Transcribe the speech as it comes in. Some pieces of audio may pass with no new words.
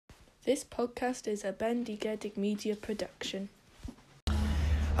This podcast is a Bendigedig Media production.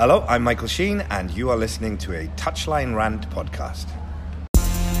 Hello, I'm Michael Sheen, and you are listening to a Touchline Rant podcast.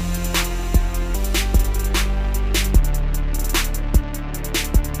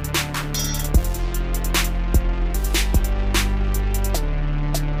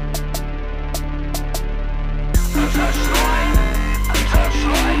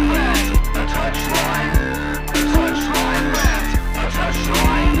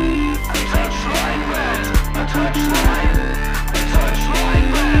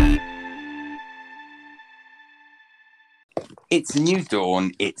 It's a new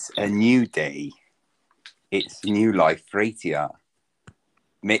dawn, it's a new day, it's new life for ATR.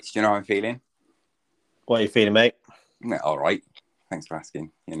 Mitch, do you know how I'm feeling? What are you feeling, mate? All right, thanks for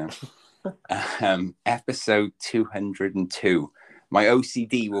asking, Episode 202. My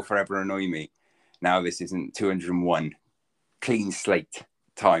OCD will forever annoy me. Now this isn't 201. Clean slate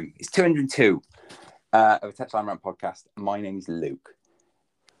time. It's 202 of a Touchline Rant podcast. My name is Luke.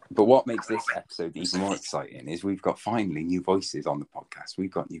 But what makes this episode even more exciting is we've got finally new voices on the podcast. We've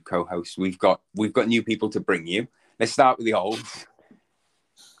got new co-hosts. We've got new people to bring you. Let's start with the old.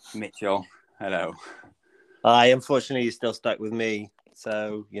 Mitchell, hello. Unfortunately, you're still stuck with me.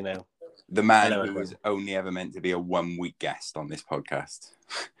 So, The man who was only ever meant to be a 1 week guest on this podcast.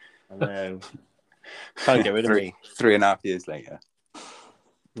 I know. Can't get rid of me. 3.5 years later.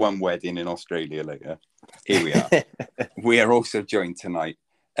 One wedding in Australia later. Here we are. We are also joined tonight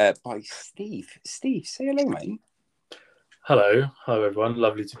by Steve. Steve, say hello, mate. Hello everyone.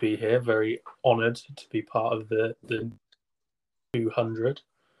 Lovely to be here. Very honoured to be part of the 200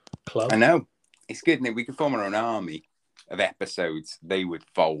 club. I know. It's good, isn't it? We could form our own army of episodes. They would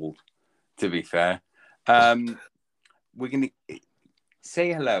fold, to be fair. We're going to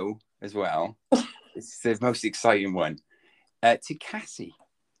say hello as well. It's the most exciting one. To Cassie.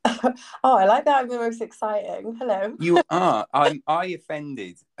 Oh, I like that. I'm the most exciting. Hello. You are. I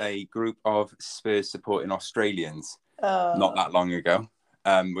offended a group of Spurs supporting Australians not that long ago,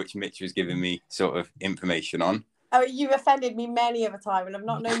 which Mitch was giving me sort of information on. Oh, you've offended me many of a time, and I've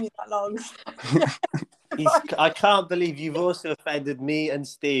not known you that long. I can't believe you've also offended me and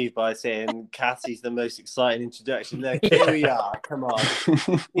Steve by saying Cassie's the most exciting introduction. Look, here we are. Come on.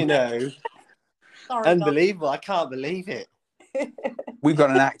 Sorry, unbelievable. I can't believe it. We've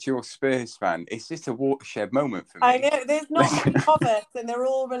got an actual Spurs fan. It's just a watershed moment for me. I know. There's not many of us, and they're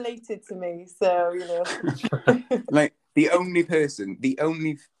all related to me. So, Like, the only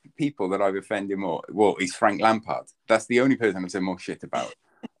people that I've offended more, well, is Frank Lampard. That's the only person I've said more shit about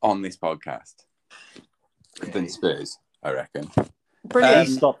on this podcast than Spurs, I reckon.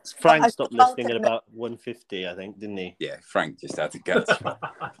 Brilliant. Frank stopped listening at about 150, I think, didn't he? Yeah, Frank just had to go.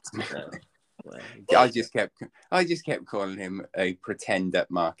 I just kept calling him a pretend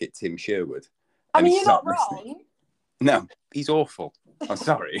upmarket Tim Sherwood. I mean, you're not wrong. No, he's awful. I'm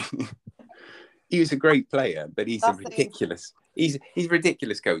sorry. He was a great player, but he's a ridiculous. He's a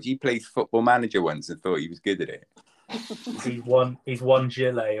ridiculous coach. He played Football Manager once and thought he was good at it. He's one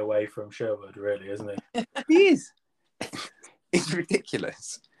gilet away from Sherwood, really, isn't he? He is. It's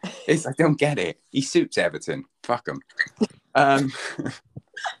ridiculous. I don't get it. He suits Everton. Fuck him.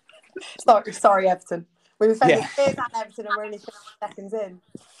 Sorry, Everton. We've offended Spurs and Everton, and we're only 30 seconds in.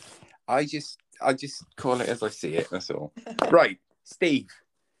 I just call it as I see it. That's all. Right, Steve.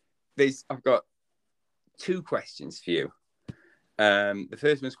 I've got 2 questions for you. The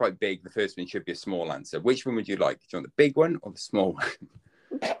first one's quite big. The first one should be a small answer. Which one would you like? Do you want the big one or the small one?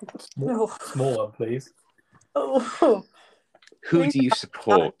 Small one, please. Oh. Who do you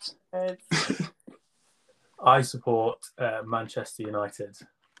support? I support Manchester United.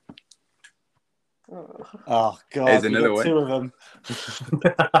 Oh, God. There's another one. 2 of them.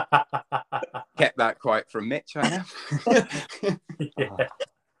 Kept that quiet from Mitch, I have. Yeah.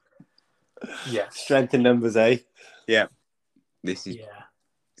 Yeah. Strength in numbers, eh? Yeah. This is. Yeah.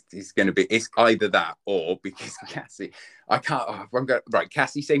 It's going to be. It's either that or because Cassie. I can't. Right,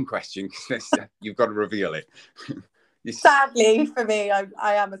 Cassie. Same question. You've got to reveal it. Sadly for me,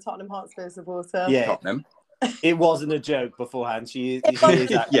 I am a Tottenham Hotspur supporter. Yeah. Tottenham. It wasn't a joke beforehand. She is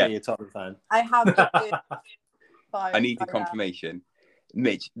actually a Tottenham fan. I have. I need the confirmation.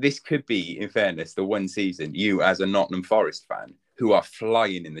 Mitch, this could be, in fairness, the one season you, as a Nottingham Forest fan, who are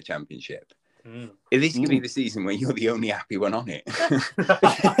flying in the Championship. This could be the season where you're the only happy one on it.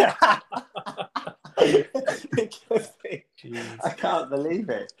 I can't believe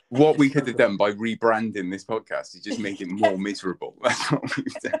it. What we could have done by rebranding this podcast is just make it more miserable. That's what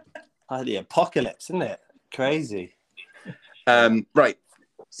we've done. The apocalypse, isn't it? Crazy. Right.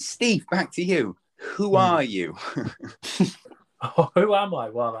 Steve, back to you. Who are you? Who am I?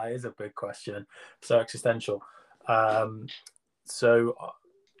 Well, that is a big question. So existential. So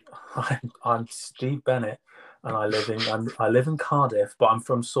I'm Steve Bennett, and I live in Cardiff, but I'm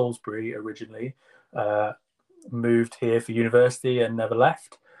from Salisbury originally. Moved here for university and never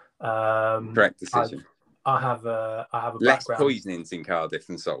left. Correct decision. I have a Less background. poisonings in Cardiff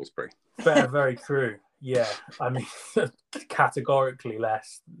than Salisbury. Very, very true. Yeah, I mean, categorically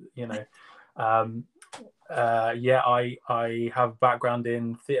less. You know, yeah, I have a background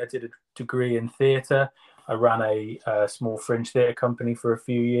in theatre. I did a degree in theatre. I ran a small fringe theatre company for a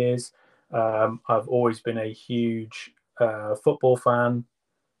few years. I've always been a huge football fan.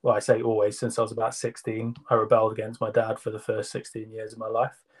 Well, I say always, since I was about 16. I rebelled against my dad for the first 16 years of my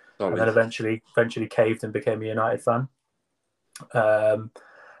life. Sorry. And then eventually caved and became a United fan.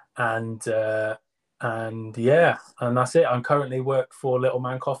 And yeah, and that's it. I'm currently work for Little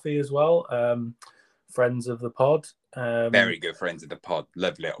Man Coffee as well. Friends of the pod. Very good friends of the pod.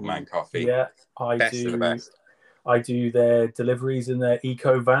 Love Little Man Coffee. Yeah, Best of the best. I do their deliveries in their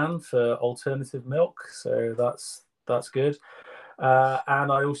eco van for alternative milk, so that's good.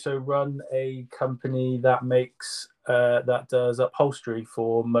 And I also run a company that does upholstery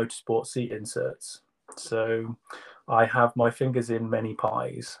for motorsport seat inserts. So I have my fingers in many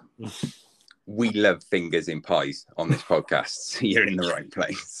pies. We love fingers in pies on this podcast. So you're in the right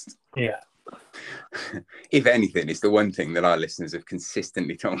place. Yeah. If anything, it's the one thing that our listeners have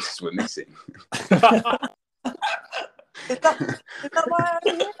consistently told us we're missing. Is that why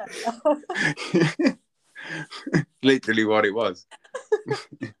I'm here? Literally what it was.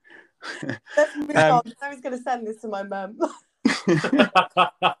 Let's move on. I was going to send this to my mum.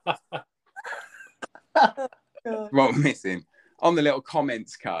 What we're missing on the little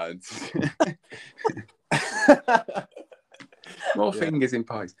comments cards. More fingers in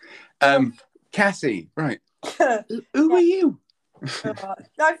pies. Cassie, right. Who are you? I feel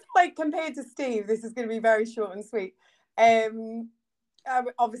like compared to Steve, this is going to be very short and sweet.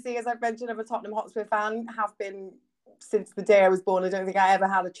 Obviously, as I've mentioned, I'm a Tottenham Hotspur fan, have been since the day I was born. I don't think I ever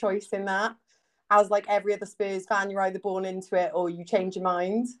had a choice in that. As like every other Spurs fan, you're either born into it or you change your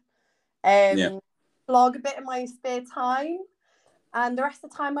mind. Blog a bit in my spare time, and the rest of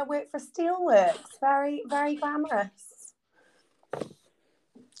the time I work for Steelworks. Very, very glamorous.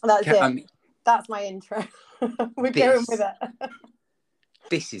 That's it. That's my intro. We're going with it.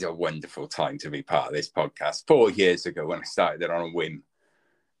 This is a wonderful time to be part of this podcast. 4 years ago when I started it on a whim.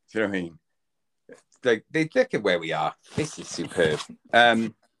 Do you know what I mean? Like, look at where we are. This is superb.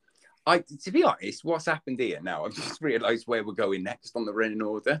 To be honest, what's happened here now, I've just realised where we're going next on the running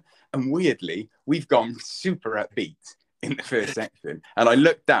order. And weirdly, we've gone super upbeat in the first section. And I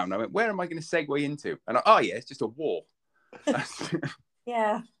looked down, I went, where am I going to segue into? And it's just a war.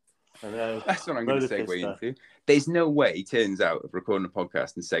 Yeah. I know. That's what I'm going to segue into. There's no way, turns out, of recording a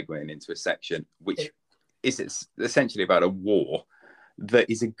podcast and segueing into a section which is essentially about a war that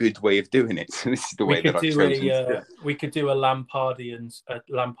is a good way of doing it. So this is the way that I've chosen to do it. We could do a Lampardian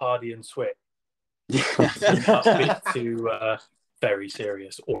switch. Upbeat to very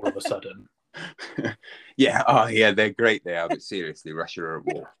serious all of a sudden. Yeah, they're great. They are, but seriously, Russia are at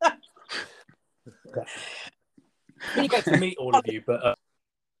war. We get to meet all of you, but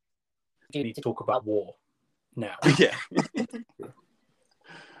we need to talk about war now. Yeah.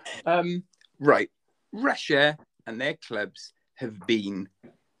 Right. Russia and their clubs have been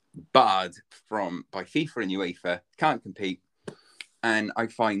barred by FIFA and UEFA, can't compete. And I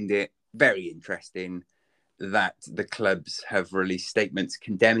find it very interesting that the clubs have released statements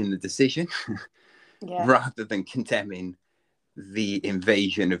condemning the decision rather than condemning the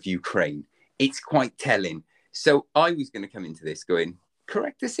invasion of Ukraine. It's quite telling. So I was going to come into this going,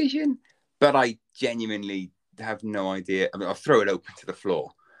 correct decision, but I genuinely have no idea. I mean, I'll throw it open to the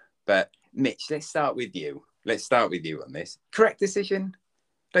floor. But Mitch, let's start with you. Let's start with you on this. Correct decision?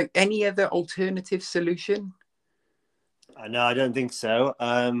 Like any other alternative solution? No, I don't think so.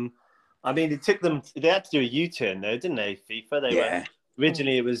 I mean, it took them. They had to do a U-turn, though, didn't they? FIFA.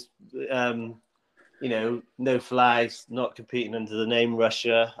 Originally, it was, no flags, not competing under the name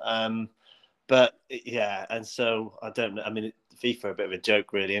Russia. But yeah, and so I don't know. I mean, FIFA are a bit of a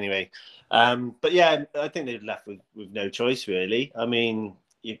joke, really. Anyway, but yeah, I think they're left with no choice, really. I mean,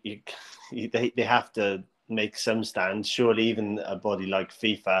 they have to make some stand. Surely, even a body like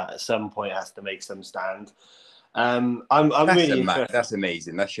FIFA at some point has to make some stand. I'm really interested. That's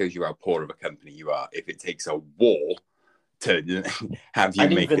amazing. That shows you how poor of a company you are. If it takes a war to have you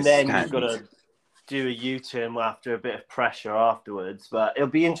make a stand. And even then, you've got to do a U-turn after a bit of pressure afterwards. But it'll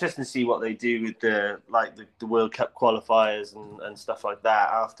be interesting to see what they do with the World Cup qualifiers and stuff like that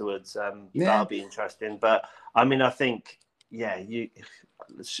afterwards. That'll be interesting. But I mean, I think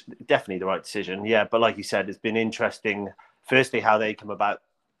it's definitely the right decision. Yeah, but like you said, it's been interesting. Firstly, how they come about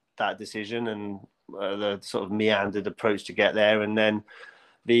that decision and the sort of meandered approach to get there, and then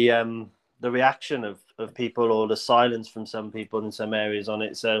the reaction of people, or the silence from some people in some areas on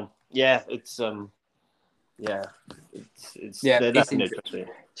it. So yeah, it's they're definitely interesting.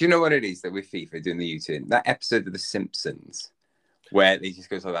 Do you know what it is that with FIFA doing the U-turn? That episode of The Simpsons where they just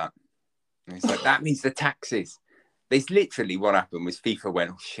goes like that. And it's like, that means the taxes. There's literally what happened was FIFA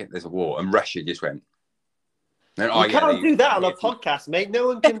went, oh shit, there's a war. And Russia just went. And, you can't do that on a podcast, mate. No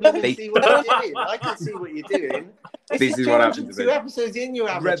one can see what you're doing. I can see what you're doing. This is what happens. 2 episodes in, you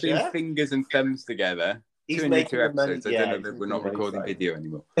amateur. Rubbing fingers and thumbs together. He's 202 episodes. money. I don't know that we're not recording video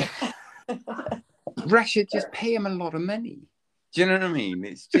anymore. Russia just pay him a lot of money. Do you know what I mean?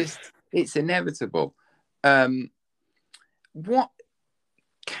 It's just, it's inevitable.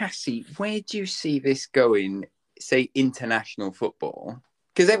 Cassie, where do you see this going, say, international football?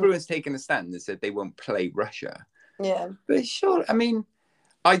 Because everyone's taken a stand and said they won't play Russia. Yeah. But sure, I mean,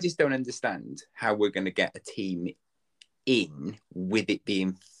 I just don't understand how we're going to get a team in with it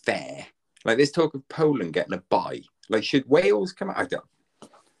being fair. Like, there's talk of Poland getting a bye. Like, should Wales come out? I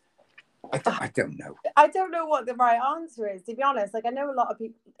don't know. I don't know what the right answer is, to be honest. Like, I know a lot of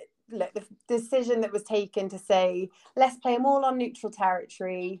people, look, the decision that was taken to say, let's play them all on neutral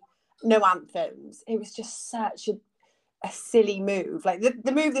territory, no anthems. It was just such a silly move. Like,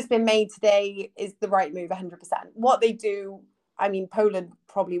 the move that's been made today is the right move, 100%. What they do, I mean, Poland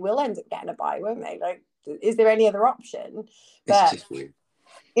probably will end up getting a bye, won't they? Like, is there any other option? But, it's just weird.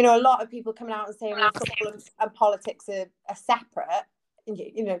 You know, a lot of people coming out and saying, well, football and politics are separate.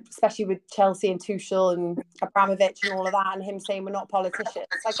 You know, especially with Chelsea and Tuchel and Abramovich and all of that, and him saying we're not politicians.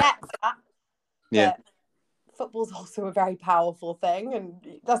 I get that. Yeah. But football's also a very powerful thing, and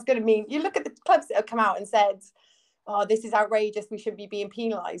that's going to mean, you look at the clubs that have come out and said, oh, this is outrageous, we should be being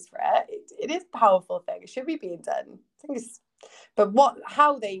penalised for it. It is a powerful thing. It should be being done. I think but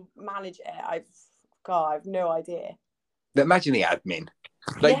how they manage it, I've no idea. But imagine the admin.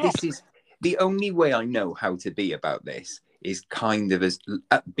 Like, this is the only way I know how to be about this is kind of as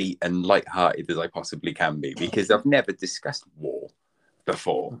upbeat and light-hearted as I possibly can be, because I've never discussed war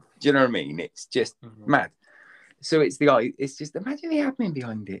before. Do you know what I mean? It's just mad. So it's just imagine the admin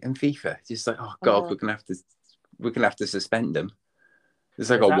behind it, and FIFA just like, oh god, we're gonna have to suspend them.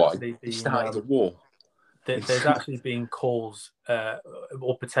 It's like, what? They started a war. There's actually been calls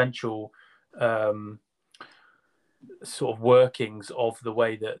or potential sort of workings of the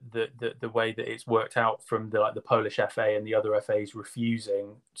way that the way that it's worked out from the Polish FA and the other FAs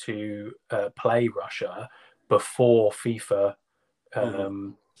refusing to play Russia before FIFA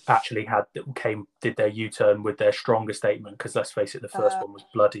actually did their U-turn with their stronger statement, because let's face it, the first one was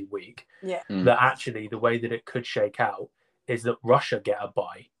bloody weak. That actually the way that it could shake out is that Russia get a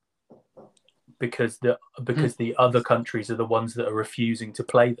bye because the other countries are the ones that are refusing to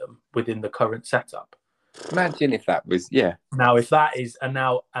play them within the current setup. Imagine if that was Now, if that is and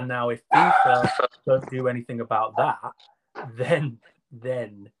now if FIFA don't do anything about that, then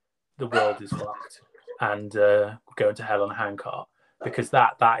the world is fucked and going to hell on a handcart, because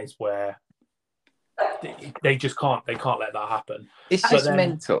that is where they just can't let that happen. It's just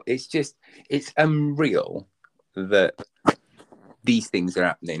mental. It's unreal that these things are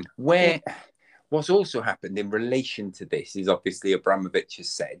happening. What's also happened in relation to this is obviously Abramovich has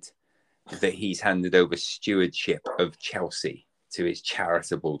said that he's handed over stewardship of Chelsea to his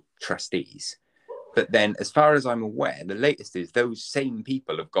charitable trustees. But then, as far as I'm aware, the latest is those same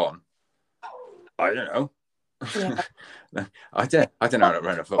people have gone, I don't know. I don't know how to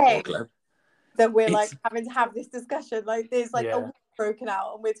run a football club. That we're like having to have this discussion. Like, there's like a war broken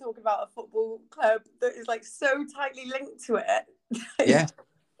out, and we're talking about a football club that is like so tightly linked to it.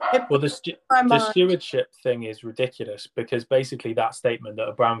 Well, the stewardship thing is ridiculous, because basically that statement that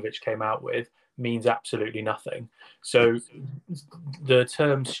Abramovich came out with means absolutely nothing. So the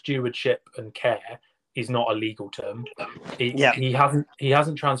term stewardship and care is not a legal term. He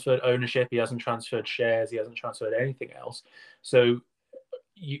hasn't transferred ownership. He hasn't transferred shares. He hasn't transferred anything else. So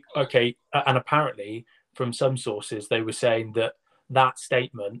and apparently from some sources they were saying that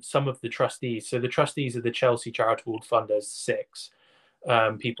statement, some of the trustees, so the trustees of the Chelsea Charitable Fund, there's 6.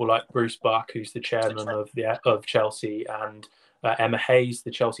 People like Bruce Buck, who's the chairman of Chelsea, and Emma Hayes, the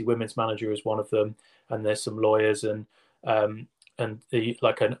Chelsea women's manager, is one of them. And there's some lawyers and the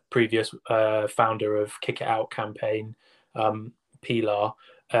a previous founder of Kick It Out campaign, Pilar.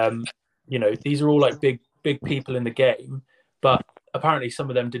 These are all like big people in the game, but apparently some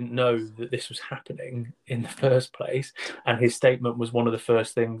of them didn't know that this was happening in the first place. And his statement was one of the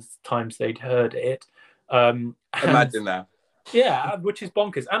first times they'd heard it. Imagine that. Yeah, which is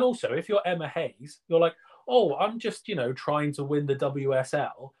bonkers. And also, if you're Emma Hayes, you're like, oh, I'm just, trying to win the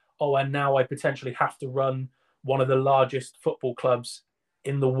WSL. Oh, and now I potentially have to run one of the largest football clubs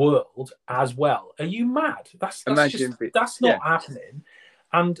in the world as well. Are you mad? That's not happening.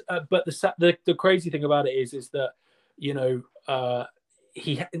 And but the crazy thing about it is that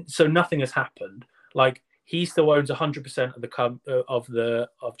so nothing has happened. Like, he still owns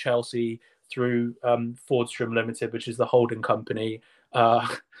 100% of Chelsea through Fordstrom Limited, which is the holding company.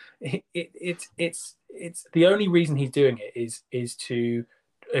 It's the only reason he's doing it is to,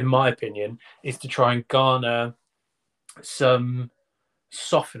 in my opinion, is to try and garner some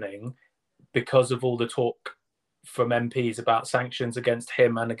softening because of all the talk from MPs about sanctions against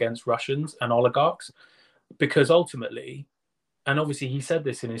him and against Russians and oligarchs. Because ultimately, and obviously he said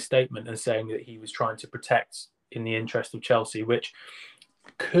this in his statement and saying that he was trying to protect in the interest of Chelsea, which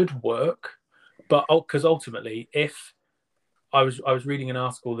could work, but because ultimately, if I was reading an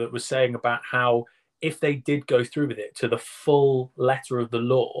article that was saying about how if they did go through with it to the full letter of the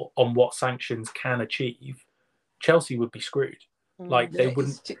law on what sanctions can achieve, Chelsea would be screwed. Like, they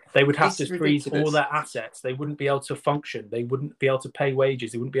would have to freeze all their assets. They wouldn't be able to function. They wouldn't be able to pay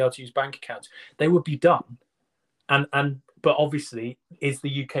wages. They wouldn't be able to use bank accounts. They would be done. But obviously, is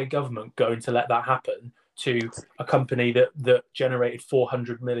the UK government going to let that happen to a company that generated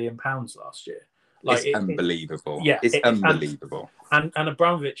 £400 million last year? Like, it's unbelievable. It's unbelievable. And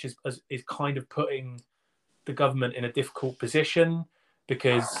Abramovich is kind of putting the government in a difficult position,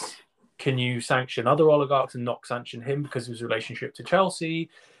 because can you sanction other oligarchs and not sanction him because of his relationship to Chelsea?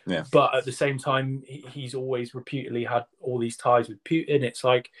 Yeah. But at the same time, he's always reputedly had all these ties with Putin. It's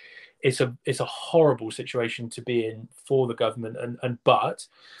like, it's a horrible situation to be in for the government. But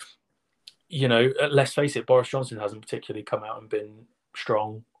let's face it, Boris Johnson hasn't particularly come out and been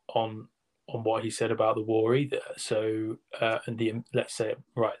strong on what he said about the war either. So and the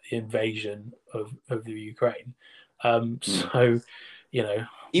invasion of the Ukraine. So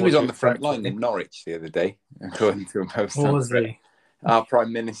he was on the front line in Norwich the other day, according to a post. Was he? Our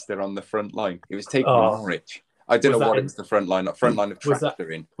Prime Minister on the front line. He was taking Norwich. I don't know what it was the front line of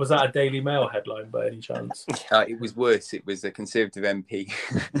tractoring. Was that a Daily Mail headline by any chance? It was worse. It was a Conservative MP.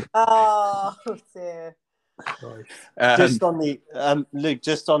 Oh dear. Just on the Luke,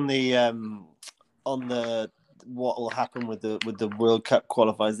 just on the what will happen with the World Cup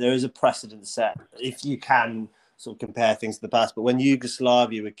qualifiers, there is a precedent set, if you can sort of compare things to the past. But when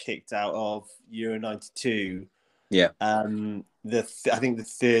Yugoslavia were kicked out of Euro 92, I think the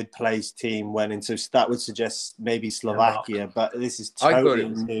third place team went in, so that would suggest maybe Slovakia, but this is totally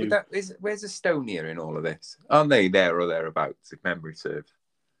new. Where's Estonia in all of this? Aren't they there or thereabouts, if memory serves?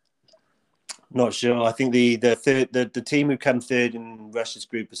 Not sure. I think the team who came third in Russia's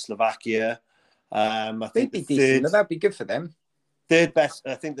group is Slovakia. I think they'd be decent. That'd be good for them. Third best.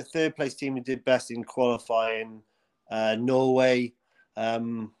 I think the third place team who did best in qualifying, Norway.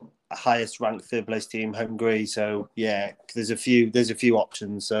 Highest ranked third place team, Hungary. So yeah, there's a few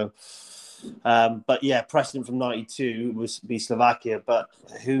options. So, but yeah, precedent from '92 was be Slovakia, but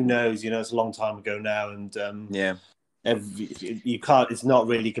who knows? It's a long time ago now, and you can't. It's not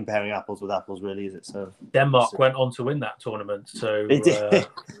really comparing apples with apples, really, is it? So Denmark went on to win that tournament. So it did.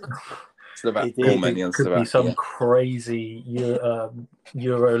 It could be some crazy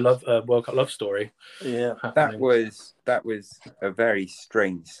Euro love World Cup love story. Yeah, that was a very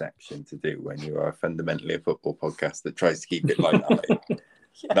strange section to do when you are fundamentally a football podcast that tries to keep it light-hearted.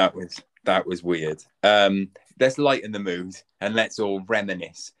 That was weird. Let's lighten the mood and let's all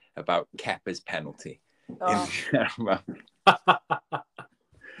reminisce about Kepa's penalty.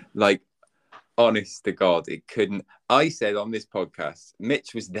 Like, honest to God, it couldn't. I said on this podcast,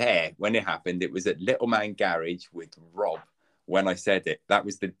 Mitch was there when it happened. It was at Little Man Garage with Rob when I said it. That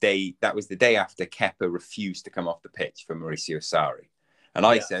was the day after Kepa refused to come off the pitch for Mauricio Sarri. And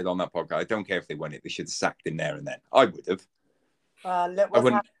I said on that podcast, I don't care if they won it, they should have sacked him there and then. I would have. I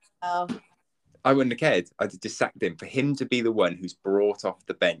wouldn't have cared. I'd have just sacked him. For him to be the one who's brought off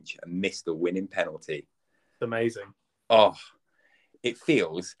the bench and missed the winning penalty. It's amazing. Oh, it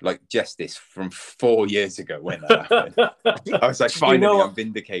feels like justice from 4 years ago when that happened. I was like, finally, I'm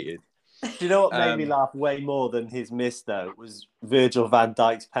vindicated. Do you know what made me laugh way more than his miss, though? Was Virgil van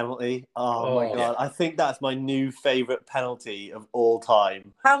Dijk's penalty. Oh my God. I think that's my new favourite penalty of all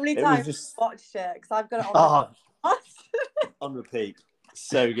time. How many times have you watched it? Because I've got it on on repeat.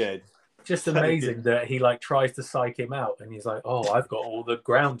 So good. just So amazing good. that he like tries to psych him out, and he's like, "Oh, I've got all the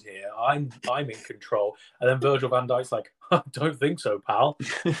ground here. I'm in control." And then Virgil van Dijk's like, "I don't think so, pal."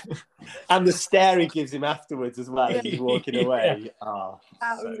 And the stare he gives him afterwards as well as he's walking Yeah. away. Oh,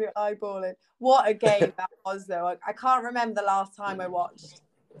 Absolutely eyeballing. What a game that was, though. I can't remember the last time I watched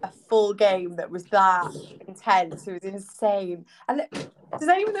a full game that was that intense. It was insane. And does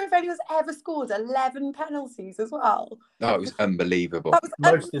anyone know if anyone's ever scored 11 penalties as well? Oh, it was unbelievable. That was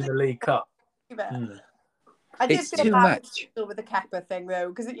Most in the League Cup. unbelievable. I did It's feel too bad much. with the Kepa thing, though,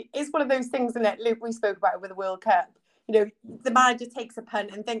 because it's one of those things, isn't it, Luke, we spoke about it with the World Cup. You know, the manager takes a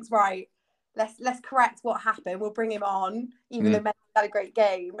punt and thinks, right, let's correct what happened. We'll bring him on, even though Messi had a great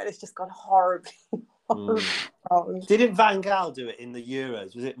game, and it's just gone horribly. wrong. Didn't Van Gaal do it in the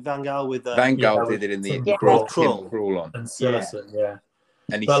Euros? Was it Van Gaal with Van Yeah, Gaal with did it in the Tim Krul Krul. on, and Sillerson, yeah.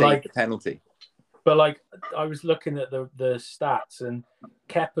 and he But, saved like, the penalty. But like, I was looking at the stats, and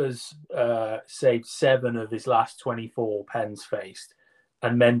Kepa's saved 7 of his last 24 pens faced,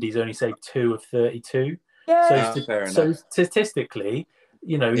 and Mendy's only saved 2 of 32. Yeah. So statistically,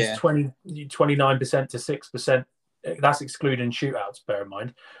 you know, he's 29% to 6%. That's excluding shootouts, bear in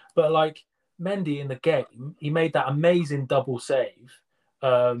mind. But like Mendy in the game, he made that amazing double save,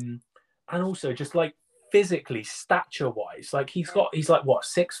 and also just like physically, stature-wise, like he's like what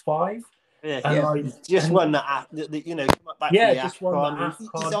 6'5". Yeah, And like, just won that. You know, back just from won the the AFCON.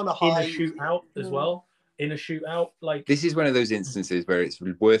 AFCON He's on a high. in a shootout as well. In a shootout, like This is one of those instances where it's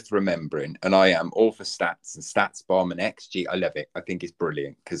worth remembering, and I am all for stats and stats bomb and XG. I love it. I think it's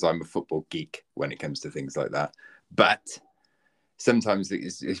brilliant because I'm a football geek when it comes to things like that. But sometimes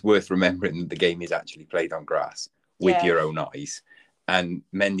it's worth remembering that the game is actually played on grass with your own eyes. And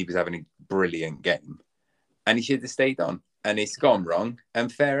Mendy was having a brilliant game, and he should have stayed on. And it's gone wrong,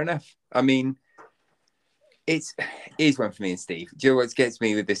 and fair enough. I mean, here's one for me and Steve. Do you know what gets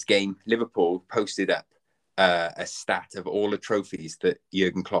me with this game? Liverpool posted up a stat of all the trophies that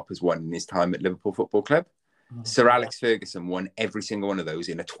Jurgen Klopp has won in his time at Liverpool Football Club. Sir Alex Ferguson won every single one of those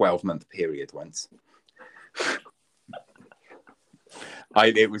in a 12-month period once.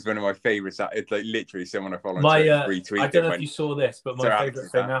 It was one of my favourites. It's like literally someone I follow on Twitter retweeted. I don't know if you saw this, but my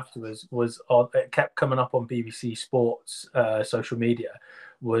favourite thing afterwards was it kept coming up on BBC Sports social media.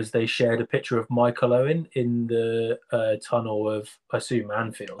 Was they shared a picture of Michael Owen in the tunnel of, I assume,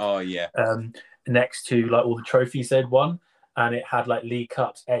 Anfield. Oh yeah. Next to like all the trophies they'd won, and it had like League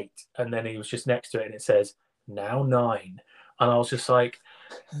Cups 8, and then he was just next to it, and it says now 9, and I was just like,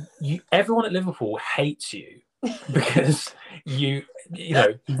 everyone at Liverpool hates you because you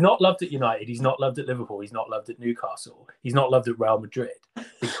know he's not loved at United, he's not loved at Liverpool, he's not loved at Newcastle, he's not loved at Real Madrid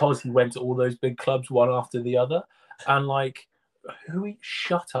because he went to all those big clubs one after the other, and like.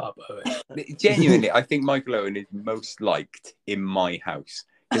 Shut up, Owen. Genuinely, I think Michael Owen is most liked in my house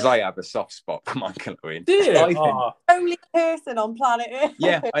because I have a soft spot for Michael Owen. Only person on planet Earth.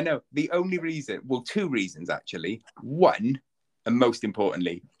 Yeah, I know. The only reason, well, 2 reasons actually. One, and most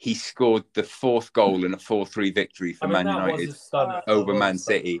importantly, he scored the 4th goal in a 4-3 victory for Man United over Man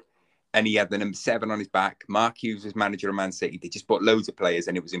City. And he had the number 7 on his back. Mark Hughes was manager of Man City. They just bought loads of players,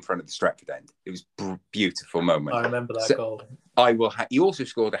 and it was in front of the Stretford end. It was a beautiful moment. I remember that goal. He also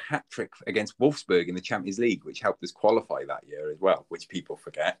scored a hat-trick against Wolfsburg in the Champions League, which helped us qualify that year as well, which people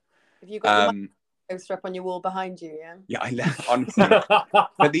forget. Have you got your poster up on your wall behind you, yeah? Yeah, I left, honestly.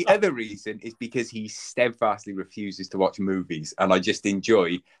 But the other reason is because he steadfastly refuses to watch movies, and I just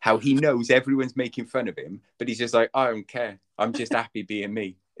enjoy how he knows everyone's making fun of him, but he's just like, I don't care. I'm just happy being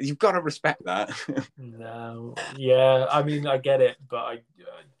me. You've got to respect that. No, yeah, I mean, I get it, but I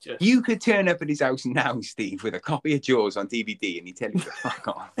just... You could turn up at his house now, Steve, with a copy of Jaws on DVD, and he'd tell you to fuck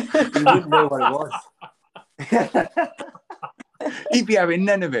off. You wouldn't know what it was. He'd be having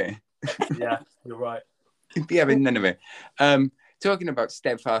none of it. Yeah, you're right. He'd be having none of it. Talking about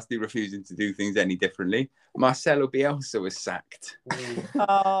steadfastly refusing to do things any differently, Marcelo Bielsa was sacked.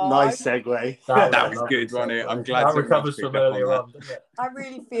 Nice segue. That was good, wasn't it? I'm glad that recovers from earlier on, doesn't it? I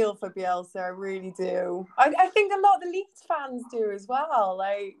really feel for Bielsa. I really do. I think a lot of the Leeds fans do as well.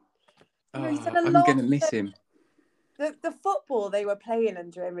 Like, I'm going to miss him. The football they were playing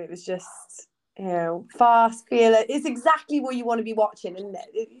under him, it was just, you know, fast, fearless. It's exactly what you want to be watching, isn't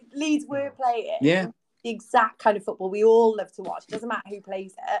it? Leeds were playing. Yeah. The exact kind of football we all love to watch. Doesn't matter who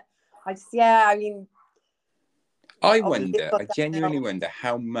plays it. I genuinely wonder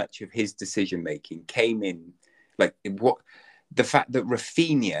how much of his decision making came in, like the fact that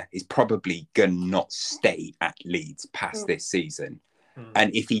Rafinha is probably gonna not stay at Leeds past this season,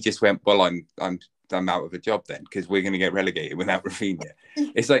 and if he just went, well, I'm out of a job then because we're going to get relegated without Rafinha.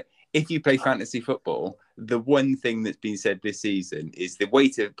 It's like if you play fantasy football, the one thing that's been said this season is the way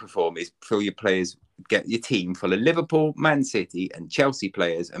to perform is for your players, get your team full of Liverpool, Man City and Chelsea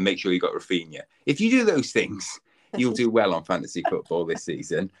players and make sure you got Rafinha. If you do those things, you'll do well on fantasy football this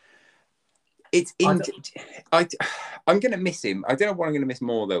season. I'm going to miss him. I don't know what I'm going to miss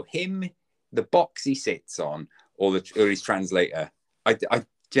more, though. Him, the box he sits on, or his translator. I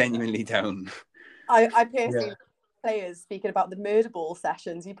genuinely don't. I personally, players speaking about the murder ball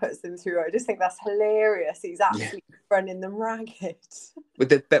sessions he puts them through. I just think that's hilarious. He's absolutely running them ragged. But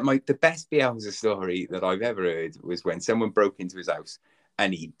the best Bielsa story that I've ever heard was when someone broke into his house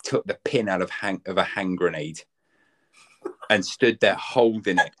and he took the pin out of a hand grenade and stood there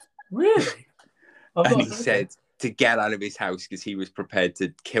holding it. Really? And he said to get out of his house because he was prepared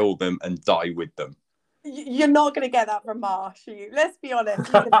to kill them and die with them. You're not going to get that from Marsh, are you? Let's be honest.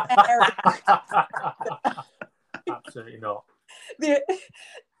 Absolutely not.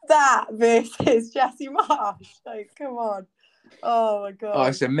 That versus Jesse Marsh. Like, come on. Oh my god. Oh,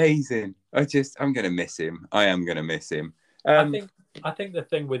 it's amazing. I'm going to miss him. I am going to miss him. I think the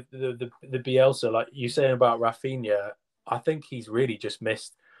thing with the Bielsa, like you saying about Rafinha, I think he's really just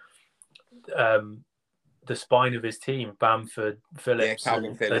missed the spine of his team, Bamford, Phillips,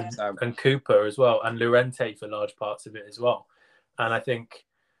 and Cooper as well, and Llorente for large parts of it as well. And I think,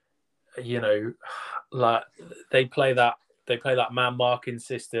 like they play that man marking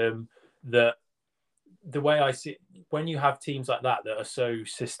system. That the way I see it, when you have teams like that are so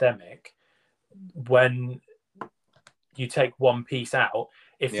systemic, when you take one piece out,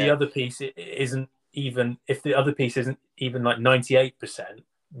 if the other piece isn't even like 98%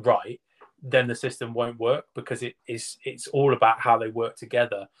 right, then the system won't work because it's all about how they work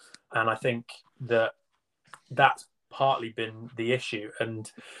together. And I think that's partly been the issue.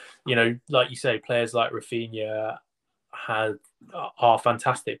 And, like you say, players like Rafinha are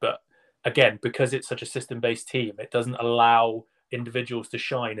fantastic. But again, because it's such a system-based team, it doesn't allow individuals to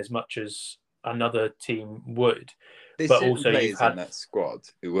shine as much as another team would. But also players in that squad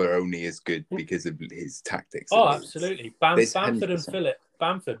who were only as good because of his tactics. Oh, absolutely. Bamford and Philip.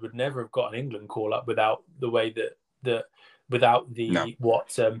 Bamford would never have got an England call up without the way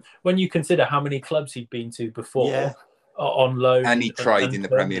when you consider how many clubs he'd been to before on loan, and he tried in the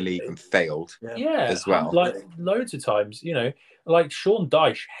Premier League and failed. As well, like loads of times. Like Sean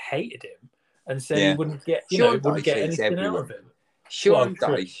Dyche hated him and said he wouldn't get anything out of him. Sean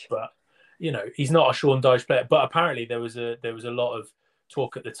Dyche, but he's not a Sean Dyche player. But apparently there was a lot of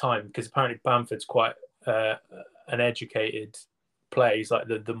talk at the time because apparently Bamford's quite an educated player. He's like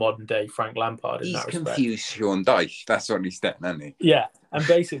the modern day Frank Lampard in that respect. He's confused Sean Dyche. That's what he's saying, hasn't he? Yeah, and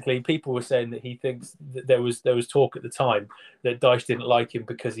basically people were saying that he thinks that there was talk at the time that Dyche didn't like him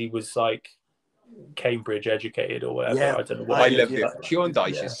because he was like Cambridge educated or whatever. Yeah, I don't know what. I love it. Sean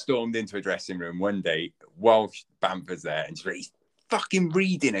Dyche has stormed into a dressing room one day while Bamford's there and he's fucking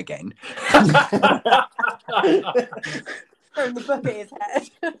reading again. Throwing the book at his head.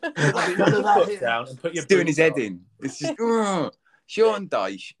 He's doing his head in. It's just Sean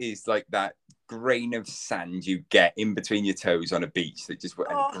Dyche is like that grain of sand you get in between your toes on a beach that just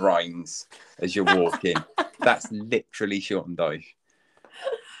grinds as you're walking. That's literally Sean Dyche.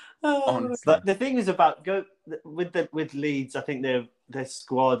 But the thing is about with Leeds, I think their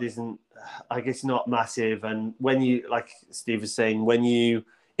squad isn't, I guess, not massive. And when you, like Steve was saying,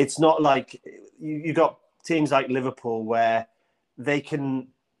 it's not like you got teams like Liverpool where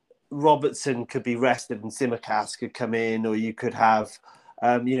Robertson could be rested and Tsimikas could come in, or you could have,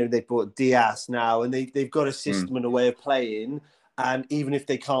 they bought Diaz now, and they've got a system and a way of playing. And even if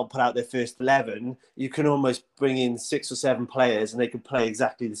they can't put out their first 11, you can almost bring in 6 or 7 players and they can play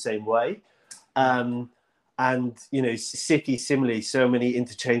exactly the same way. And, City, similarly, so many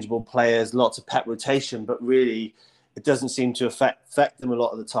interchangeable players, lots of pep rotation, but really it doesn't seem to affect them a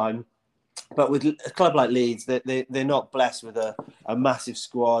lot of the time. But with a club like Leeds, they're not blessed with a massive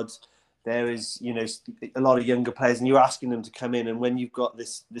squad. There is, a lot of younger players, and you're asking them to come in. And when you've got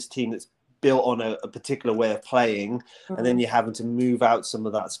this team that's built on a particular way of playing, and then you're having to move out some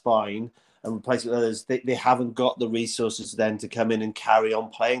of that spine and replace it with others, they haven't got the resources then to come in and carry on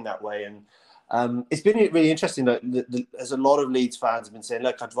playing that way. And it's been really interesting that as a lot of Leeds fans have been saying,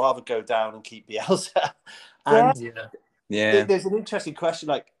 look, I'd rather go down and keep Bielsa. And there's an interesting question,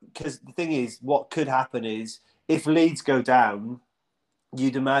 because the thing is, what could happen is if Leeds go down,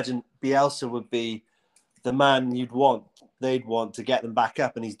 you'd imagine Bielsa would be the man they'd want to get them back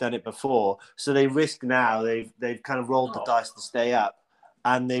up, and he's done it before. So they risk now. They've kind of rolled the dice to stay up,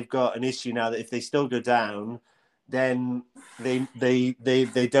 and they've got an issue now that if they still go down, then they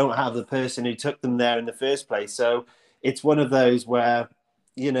don't have the person who took them there in the first place. So it's one of those where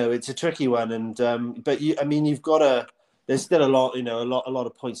it's a tricky one, and but you've got to. There's still a lot, a lot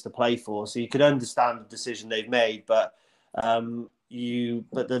of points to play for. So you could understand the decision they've made, but the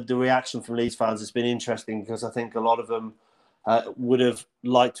reaction from Leeds fans has been interesting because I think a lot of them would have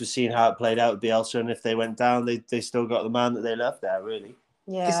liked to have seen how it played out with Bielsa, and if they went down, they still got the man that they love there, really.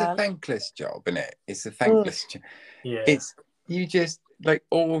 Yeah. It's a thankless job, isn't it? It's a thankless job. Yeah. It's, you just,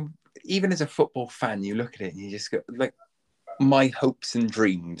 even as a football fan, you look at it and you just go, my hopes and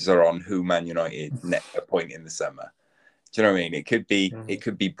dreams are on who Man United net a point in the summer. Do you know what I mean? It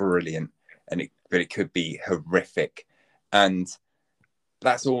could be brilliant, but it could be horrific. And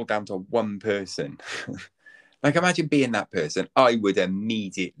that's all down to one person. Imagine being that person. I would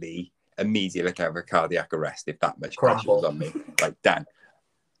immediately have a cardiac arrest if that much pressure was on me. Dan,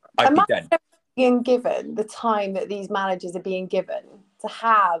 I'd be done. Being given the time that these managers are being given to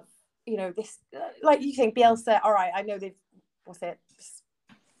have, this, you think Bielsa, all right, I know they've,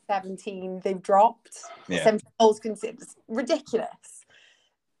 17 they've dropped. Yeah. 17 goals considered. It's ridiculous.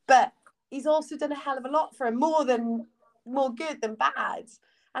 But he's also done a hell of a lot for him, more good than bad.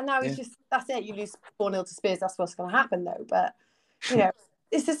 And now he's just, that's it. You lose 4-0 to Spurs, that's what's going to happen though. But,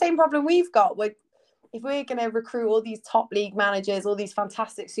 it's the same problem we've got. If we're going to recruit all these top league managers, all these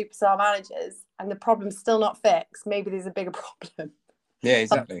fantastic superstar managers, and the problem's still not fixed, maybe there's a bigger problem. Yeah,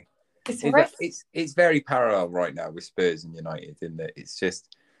 exactly. It's very parallel right now with Spurs and United in that it's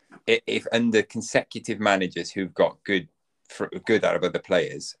just, if under consecutive managers who've got good out of other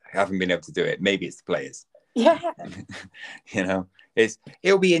players haven't been able to do it, maybe it's the players. Yeah.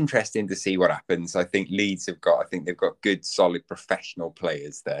 It'll be interesting to see what happens. I think Leeds they've got good, solid, professional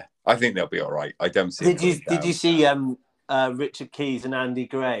players there. I think they'll be all right. I don't see. Did you see Richard Hughes and Andy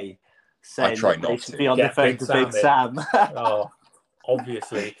Gray saying they should be on the phone to Big Sam? Oh,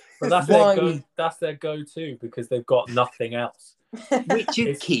 obviously, but that's their go-to because they've got nothing else.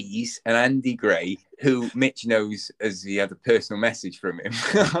 Richard Hughes and Andy Gray, who Mitch knows as he had a personal message from him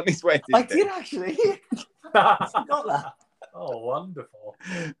on his wedding day. I did actually. I got that. Oh, wonderful.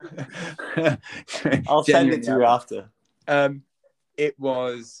 I'll send it to you after. It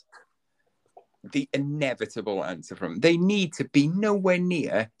was the inevitable answer from them. They need to be nowhere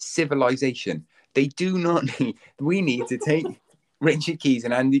near civilization. They do not need... We need to take Richard Hughes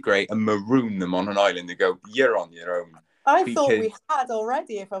and Andy Gray and maroon them on an island and go, you're on your own. I thought we had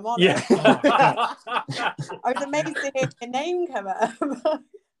already, if I'm honest. Yeah. I was amazed to hear your name come up.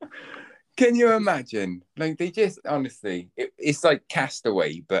 Can you imagine? They just, honestly, it's like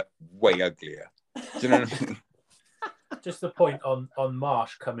Castaway, but way uglier. Do you know what I mean? Just a point on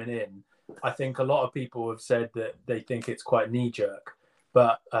Marsh coming in. I think a lot of people have said that they think it's quite knee-jerk,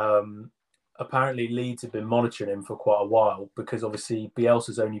 but apparently Leeds have been monitoring him for quite a while because obviously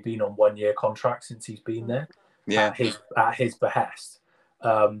Bielsa's only been on 1-year contract since he's been there. Yeah, at his behest.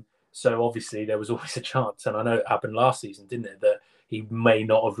 So obviously there was always a chance, and I know it happened last season, didn't it, that he may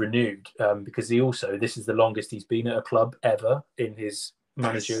not have renewed because this is the longest he's been at a club ever in his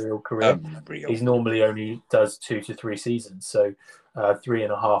managerial career. He's normally only does 2 to 3 seasons, so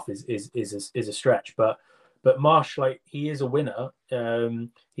 3.5 is a stretch. But Marsh, he is a winner.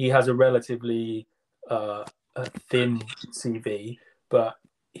 He has a relatively thin CV, but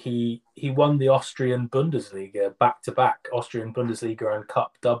he won the Austrian Bundesliga back-to-back, Austrian Bundesliga and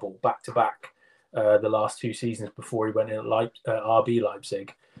Cup double back-to-back the last 2 seasons before he went in at RB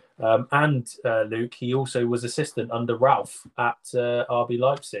Leipzig. And Luke, he also was assistant under Ralph at RB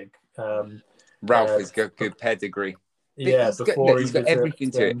Leipzig. Ralph has got good pedigree. Yeah, he's got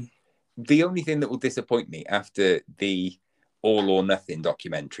everything to it. The only thing that will disappoint me after the All or Nothing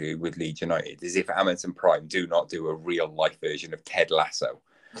documentary with Leeds United is if Amazon Prime do not do a real life version of Ted Lasso.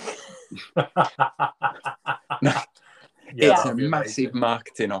 It's a massive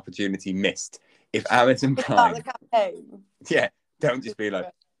marketing opportunity missed. If Amazon Prime, don't just be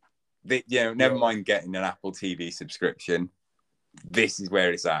like, never mind getting an Apple TV subscription. This is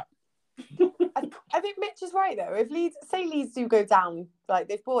where it's at. I think Mitch is right though. If Leeds do go down,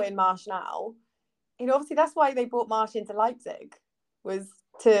 they've brought in Marsh now, obviously that's why they brought Marsh into Leipzig, was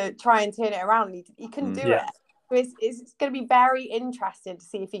to try and turn it around. He couldn't do it. So it's going to be very interesting to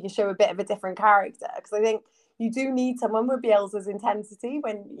see if he can show a bit of a different character, because I think you do need someone with Bielsa's intensity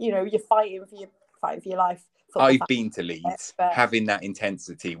when you're fighting for your life. I've been to Leeds. Having that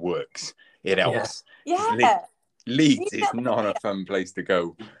intensity works. It helps. Yeah. Leeds is not a fun place to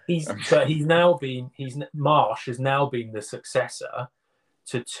go. Marsh has now been the successor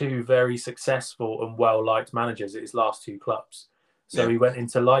to 2 very successful and well-liked managers at his last 2 clubs. So he went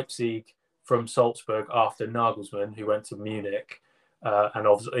into Leipzig from Salzburg after Nagelsmann, who went to Munich, and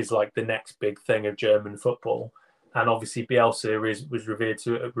obviously is the next big thing of German football. and obviously Bielsa was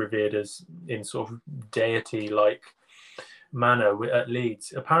revered as in sort of deity-like manner at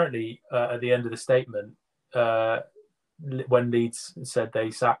Leeds. Apparently, at the end of the statement, when Leeds said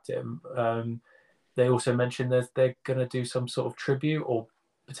they sacked him, they also mentioned they're going to do some sort of tribute or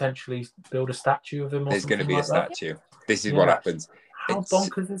potentially build a statue of him. Or There's going to be like a statue. This is Yeah. what happens. How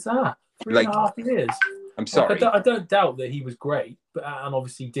bonkers is that? 3.5 years. I'm sorry. Like, I don't doubt that he was great, but and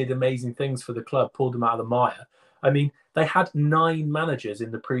obviously did amazing things for the club, pulled them out of the mire. I mean, they had 9 managers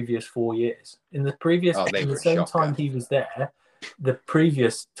in the previous 4 years. In the same time he was there, the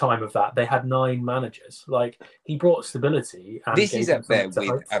previous time of that, they had 9 managers. Like, he brought stability. And this is up there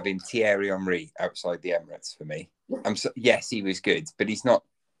with having Thierry Henry outside the Emirates for me. Yes, he was good, but he's not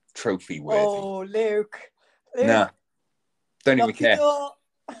trophy worthy. Oh, Luke. Nah, don't even care.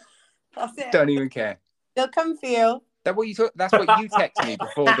 That's it. Don't even care. They'll come for you. That's what you text me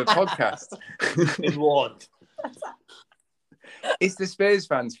before the podcast. In one. It's the Spurs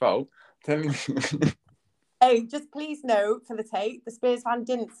fans' fault. Hey, just please note for the tape, the Spurs fan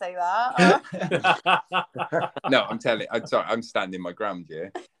didn't say that. No, I'm sorry, I'm standing my ground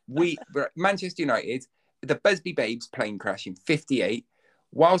here. Manchester United, the Busby Babes plane crash in 58.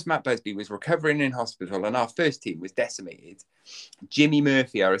 Whilst Matt Busby was recovering in hospital and our first team was decimated, Jimmy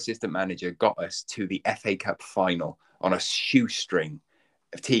Murphy, our assistant manager, got us to the FA Cup final on a shoestring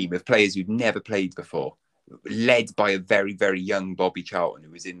team of players who'd never played before, led by a very, very young Bobby Charlton,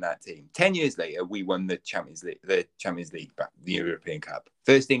 who was in that team. 10 years later, we won the Champions League, the European Cup.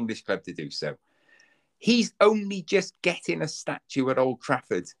 First English club to do so. He's only just getting a statue at Old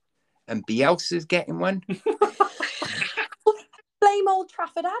Trafford, and Bielsa's getting one. Blame Old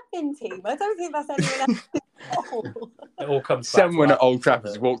Trafford admin team. I don't think that's anyone else's fault. It all comes back Someone at Old Trafford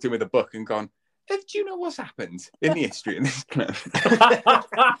has walked in with a book and gone, do you know what's happened in the history of this club?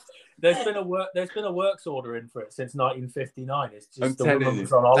 There's been a works order in for it since 1959. It's just the woman you,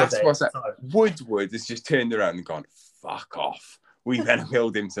 was on holiday. That's what's that. Woodward has just turned around and gone, fuck off. We better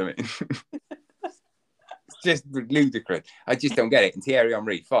build him something. It's just ludicrous. I just don't get it. And Thierry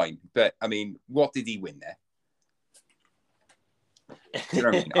Henry, fine. But, I mean, what did he win there? Do you know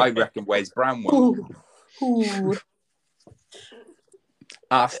what I mean? I reckon Wes Brown won. Ooh.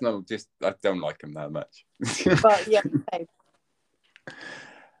 Arsenal, I don't like him that much. But, yeah. Okay.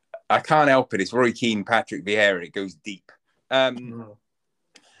 I can't help it. It's Roy Keane, Patrick Vieira. It goes deep.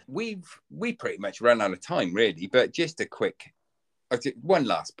 We pretty much run out of time, really. But just a quick, one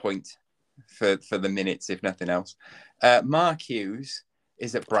last point for the minutes, if nothing else. Mark Hughes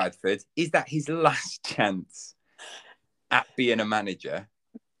is at Bradford. Is that his last chance at being a manager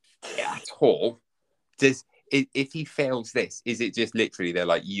at all? If he fails this, is it just literally they're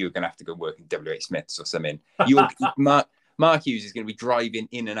like, you're going to have to go work in WH Smith's or something? Mark Hughes is going to be driving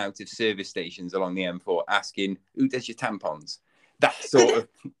in and out of service stations along the M4 asking, who does your tampons? That sort of...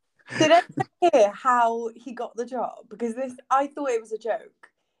 Did anyone hear how he got the job? Because I thought it was a joke.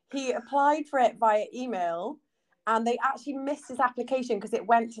 He applied for it via email and they actually missed his application because it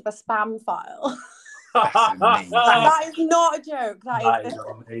went to the spam file. That's amazing. That is not a joke. That is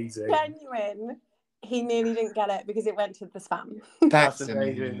amazing. Genuine. He nearly didn't get it because it went to the spam. That's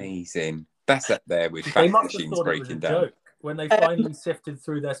amazing. That's up there with They fax must have machines thought breaking it was a down. joke. When they finally sifted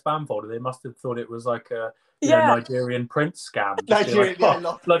through their spam folder, they must have thought it was like a Nigerian prince scam.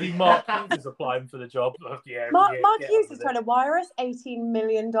 Bloody Mark Hughes is applying for the job. Mark Hughes is trying to wire us $18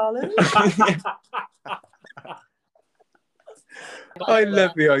 million. I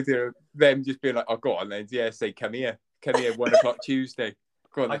love the idea of them just being like, oh, go on then. Yeah, say, come here, 1 o'clock Tuesday.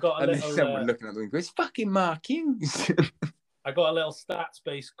 Go on, and then someone looking at them and goes, it's fucking Mark Hughes. I got a little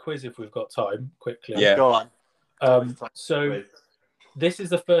stats-based quiz if we've got time, quickly. Yeah. Go on. So this is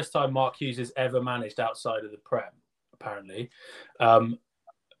the first time Mark Hughes has ever managed outside of the Prem, apparently. And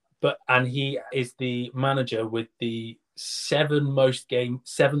he is the manager with the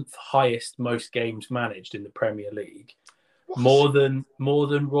seventh highest most games managed in the Premier League. What? More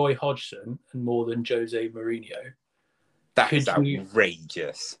than Roy Hodgson and more than Jose Mourinho. That is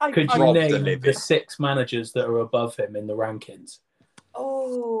outrageous. Could you name the 6 managers that are above him in the rankings?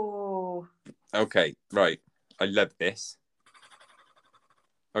 Oh. Okay, right. I love this.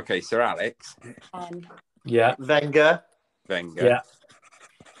 Okay, Sir Alex. Yeah. Wenger. Yeah.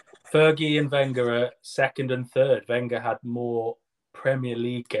 Fergie and Wenger are 2nd and 3rd. Wenger had more Premier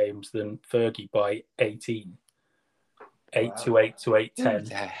League games than Fergie by 18. 8 to 8 to 8-10. Who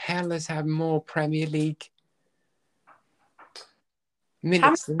the hell has had more Premier League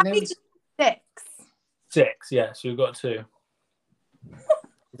minutes than them? 6. 6, yeah. So we've got 2.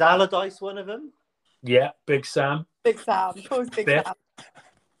 Is Allardyce one of them? Yeah, Big Sam. Big Sam. Of course, Big 5th. Sam.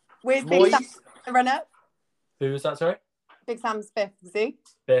 Where's Big Sam? The run-up? Who was that, sorry? Big Sam's fifth, was he?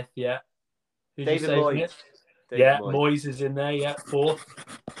 Fifth, yeah. Who'd you David say, Moyes. Mitch? David Yeah, Moyes. Moyes is in there, yeah. Fourth.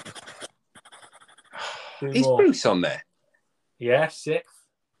 Two Is more. Bruce on there? Yeah, sixth.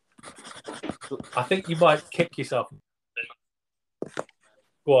 I think you might kick yourself.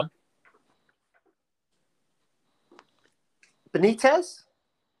 Go on. Benitez?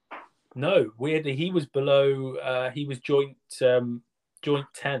 No, weirdly, he was below. He was joint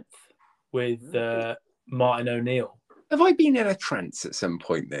 10th with Martin O'Neill. Have I been in a trance at some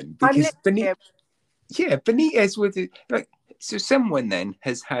point then? I'm Because literally- Benitez with it. Like, so someone then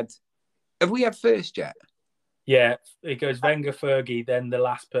has had. Have we had first yet? Yeah, it goes Wenger, Fergie, then the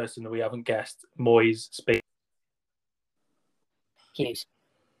last person that we haven't guessed, Moyes, Speed. Hughes.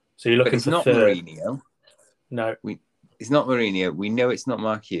 So you're But looking it's for not third. Mourinho. No, It's not Mourinho. We know it's not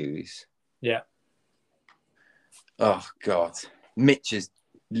Mark Hughes. yeah. Oh God, Mitch is.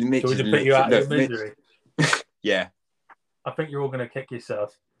 Mitch So we is just put you out of look, your misery. Yeah. I think you're all going to kick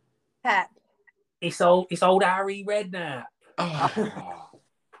yourself. Pep. It's old Harry Redknapp. Oh.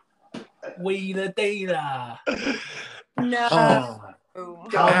 Wheeler dealer. No. Oh.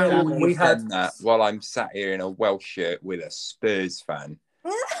 How How many- will we you had- send that while I'm sat here in a Welsh shirt with a Spurs fan?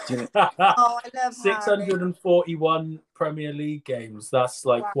 Oh, I love 641 Premier League games. That's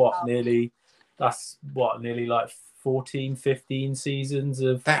like Wow. nearly like 14, 15 seasons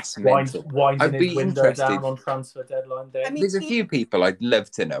of That's mental. winding I'd his be window interested. down on transfer deadline day. I mean, There's a few people I'd love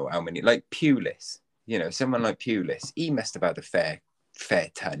to know how many. Like Pulis, someone like Pulis. He must have had a fair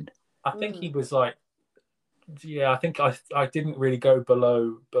ton. I think he was like, yeah, I think I didn't really go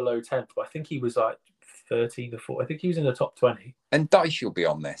below 10th, but I think he was like 13 or 14. I think he was in the top 20. And Dyche will be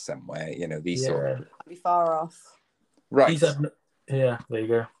on there somewhere. These sort of. be far off. Right. Yeah, there you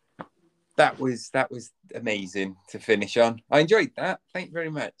go. That was amazing to finish on. I enjoyed that. Thank you very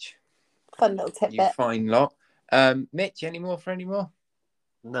much. Fun little You tidbit. fine lot. Mitch, any more for any more?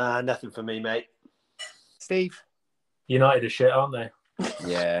 Nah, nothing for me, mate. Steve? United are shit, aren't they?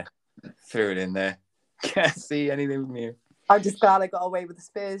 Yeah. Threw it in there. Can't see anything from you. I'm just glad I got away with the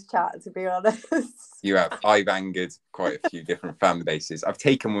Spurs chat, to be honest. You have. I've angered quite a few different fan bases. I've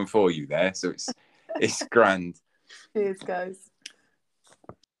taken one for you there, so it's grand. Cheers, guys.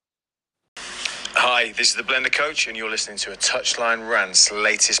 Hi, this is the Blender Coach, and you're listening to a Touchline Rant's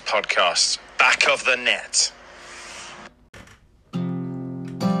latest podcast, Back of the Net.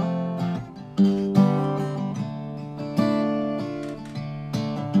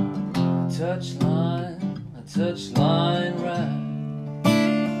 Touchline rant.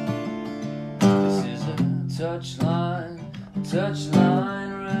 This is a touchline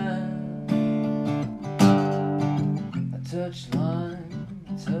rant. A touchline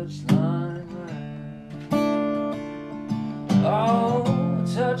rant. Oh,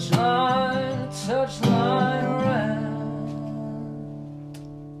 touchline.